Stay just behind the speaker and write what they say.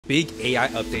Big AI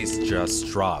updates just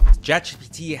dropped.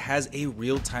 ChatGPT has a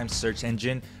real-time search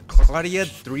engine. Claude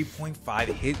 3.5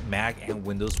 hit Mac and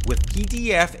Windows with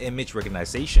PDF image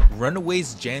recognition.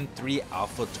 Runway's Gen 3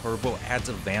 Alpha Turbo adds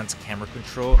advanced camera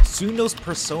control. Suno's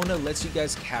Persona lets you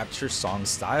guys capture song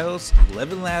styles.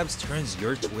 ElevenLabs turns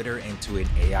your Twitter into an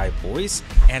AI voice.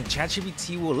 And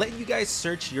ChatGPT will let you guys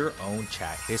search your own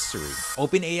chat history.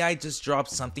 OpenAI just dropped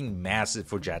something massive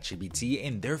for ChatGPT,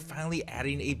 and they're finally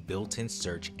adding a built-in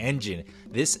search engine.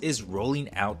 This is rolling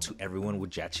out to everyone with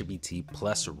ChatGPT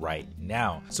Plus right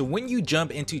now. So when you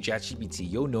jump into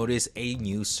ChatGPT, you'll notice a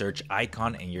new search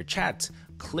icon in your chat.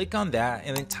 Click on that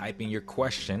and then type in your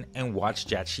question, and watch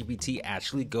ChatGPT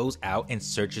actually goes out and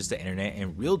searches the internet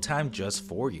in real time just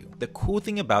for you. The cool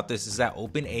thing about this is that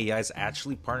OpenAI is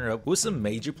actually partnered up with some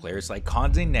major players like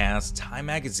Condé Nast, Time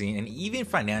Magazine, and even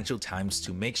Financial Times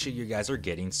to make sure you guys are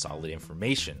getting solid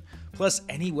information. Plus,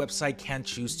 any website can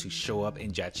choose to show up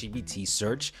in ChatGPT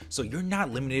search, so you're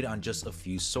not limited on just a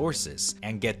few sources.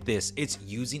 And get this, it's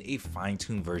using a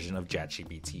fine-tuned version of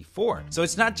ChatGPT 4. So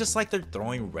it's not just like they're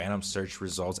throwing random search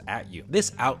results at you.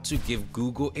 This out to give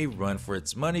Google a run for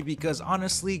its money, because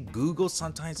honestly, Google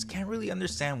sometimes can't really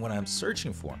understand what I'm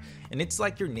searching for. And it's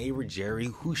like your neighbor Jerry,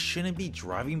 who shouldn't be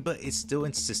driving but is still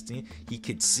insisting he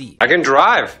could see. I can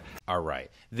drive.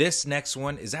 Alright, this next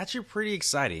one is actually pretty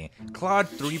exciting. Claude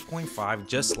 3.5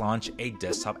 just launched a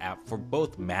desktop app for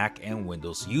both Mac and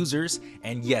Windows users,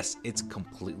 and yes, it's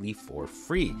completely for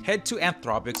free. Head to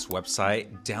Anthropic's website,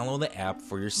 download the app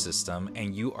for your system,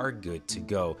 and you are good to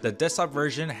go. The desktop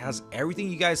version has everything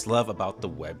you guys love about the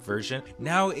web version.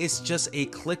 Now it's just a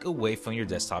click away from your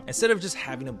desktop instead of just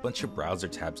having a bunch of browser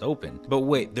tabs open. But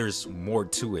wait, there's more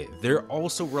to it. They're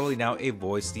also rolling out a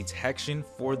voice detection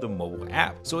for the mobile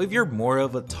app. So if you're more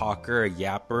of a talker, a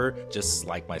yapper, just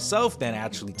like myself, than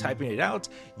actually typing it out,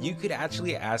 you could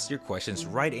actually ask your questions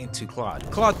right into Claude.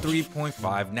 Claude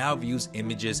 3.5 now views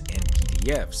images and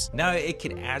PDFs. Now it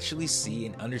can actually see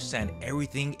and understand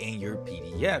everything in your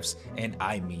PDFs, and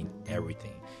I mean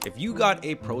everything. If you got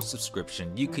a pro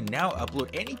subscription, you can now upload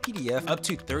any PDF up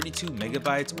to 32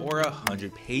 megabytes or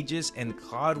 100 pages, and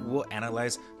Claude will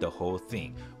analyze the whole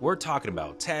thing. We're talking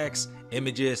about text,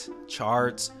 images,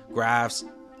 charts, graphs,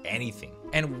 anything.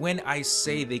 And when I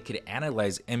say they could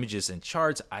analyze images and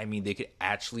charts, I mean they could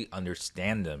actually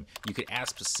understand them. You could ask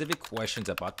specific questions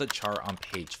about the chart on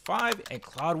page 5, and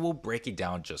Claude will break it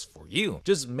down just for you.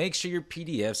 Just make sure your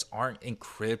PDFs aren't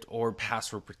encrypted or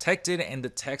password protected, and the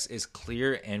text is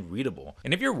clear and readable.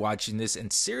 And if you're watching this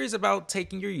and serious about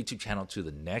taking your YouTube channel to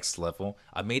the next level,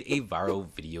 I made a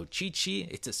viral video cheat sheet.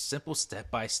 It's a simple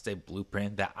step-by-step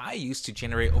blueprint that I use to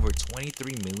generate over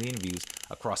 23 million views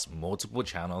across multiple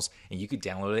channels, and you could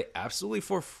download it absolutely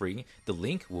for free. The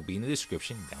link will be in the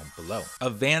description down below.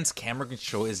 Advanced camera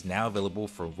control is now available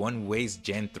for Runway's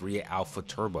Gen 3 Alpha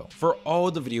Turbo. For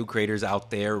all the video creators out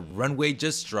there, Runway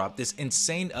just dropped this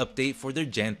insane update for their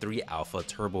Gen 3 Alpha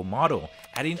Turbo model,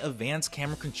 adding advanced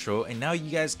camera control, and now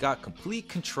you guys got complete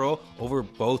control over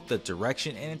both the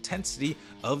direction and intensity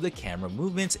of the camera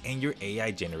movements and your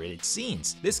AI generated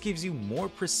scenes. This gives you more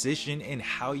precision in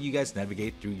how you guys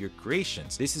navigate through your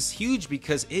creations. This is huge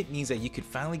because it means that you could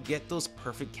finally get those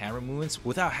perfect camera movements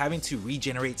without having to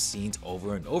regenerate scenes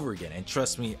over and over again. And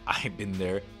trust me, I've been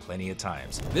there plenty of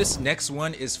times. This next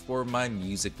one is for my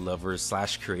music lovers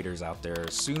slash creators out there.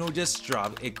 Suno just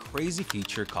dropped a crazy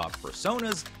feature called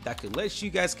Personas that could let you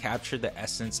guys capture the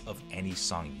essence of any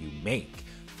song you make.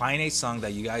 Find a song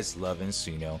that you guys love in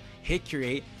Suno, hit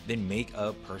create, then make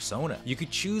a persona. You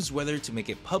could choose whether to make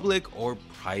it public or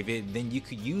private, then you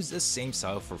could use the same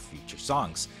style for future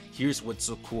songs. Here's what's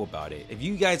so cool about it. If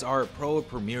you guys are a pro or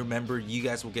premier member, you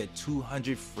guys will get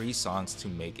 200 free songs to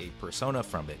make a persona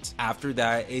from it. After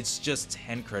that, it's just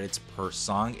 10 credits per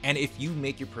song, and if you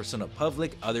make your persona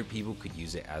public, other people could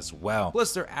use it as well.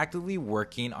 Plus, they're actively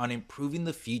working on improving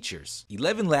the features.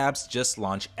 ElevenLabs just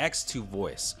launched X2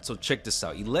 Voice. So check this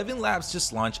out. ElevenLabs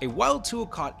just launched a wild tool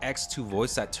called X2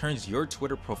 Voice that turns your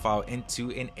Twitter profile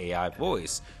into an AI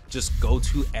voice. Just go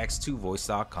to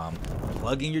x2voice.com,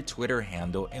 plug in your Twitter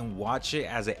handle, and watch it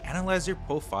as it analyzes your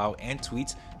profile and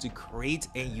tweets to create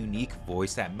a unique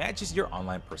voice that matches your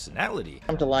online personality.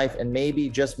 Come to life, and maybe,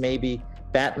 just maybe,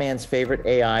 Batman's favorite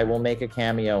AI will make a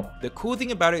cameo. The cool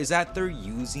thing about it is that they're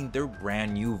using their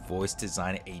brand new voice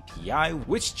design API,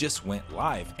 which just went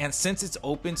live. And since it's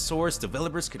open source,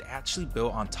 developers could actually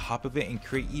build on top of it and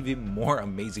create even more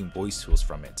amazing voice tools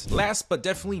from it. Last but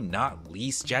definitely not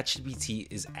least, ChatGPT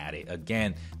is at it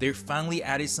again. They're finally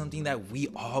added something that we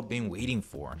all been waiting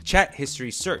for: chat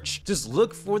history search. Just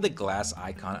look for the glass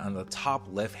icon on the top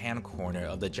left hand corner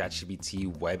of the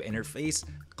ChatGPT web interface.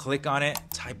 Click on it,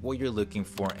 type what you're looking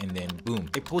for, and then boom,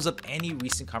 it pulls up any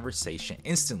recent conversation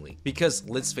instantly. Because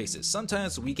let's face it,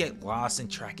 sometimes we get lost in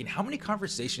tracking how many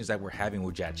conversations that we're having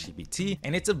with ChatGPT,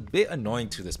 and it's a bit annoying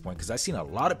to this point because I've seen a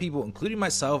lot of people, including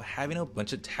myself, having a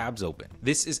bunch of tabs open.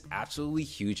 This is absolutely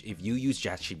huge if you use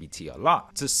ChatGPT a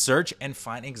lot to search and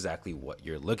find exactly what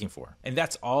you're looking for. And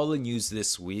that's all the news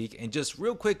this week. And just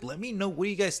real quick, let me know what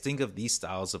you guys think of these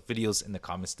styles of videos in the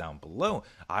comments down below.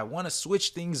 I want to switch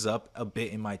things up a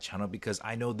bit in my channel because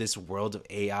I know this world of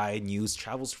AI news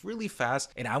travels really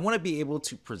fast and I want to be able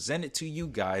to present it to you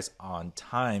guys on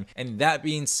time. And that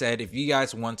being said, if you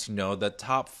guys want to know the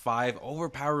top 5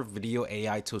 overpowered video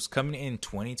AI tools coming in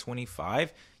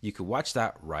 2025, you could watch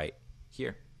that right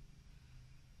here.